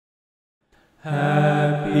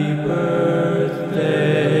Happy birthday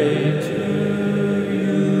to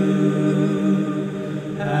you.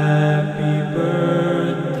 Happy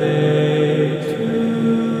birthday to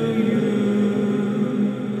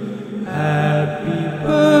you. Happy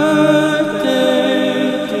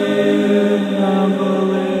birthday, dear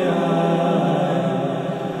NovelAI.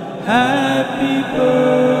 Happy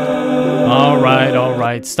birthday. All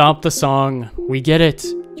right, stop the song. We get it.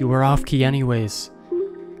 You were off key anyways.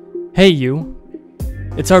 Hey you,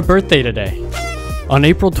 it's our birthday today. On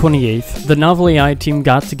April 28th, the NovelAI team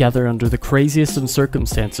got together under the craziest of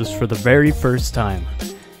circumstances for the very first time.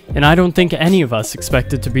 And I don't think any of us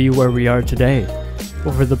expected to be where we are today.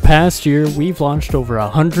 Over the past year, we've launched over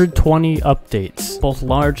 120 updates, both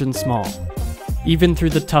large and small. Even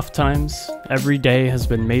through the tough times, every day has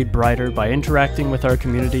been made brighter by interacting with our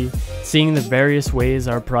community, seeing the various ways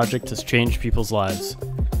our project has changed people's lives.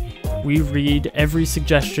 We read every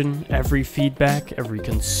suggestion, every feedback, every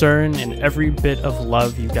concern, and every bit of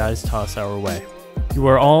love you guys toss our way. You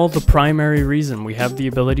are all the primary reason we have the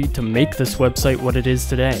ability to make this website what it is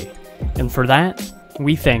today. And for that,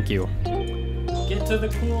 we thank you. Get to the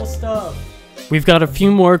cool stuff! We've got a few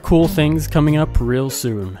more cool things coming up real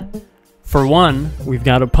soon. For one, we've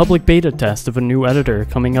got a public beta test of a new editor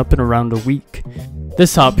coming up in around a week.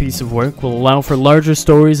 This hot piece of work will allow for larger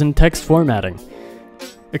stories and text formatting.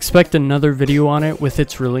 Expect another video on it with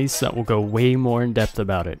its release that will go way more in depth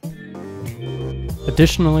about it.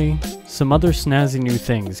 Additionally, some other snazzy new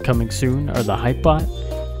things coming soon are the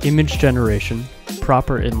HypeBot, image generation,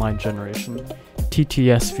 proper inline generation,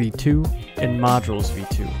 TTS V2, and modules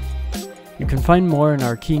V2. You can find more in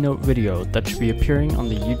our keynote video that should be appearing on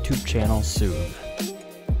the YouTube channel soon.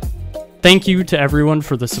 Thank you to everyone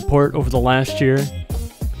for the support over the last year.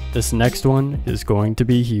 This next one is going to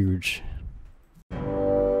be huge.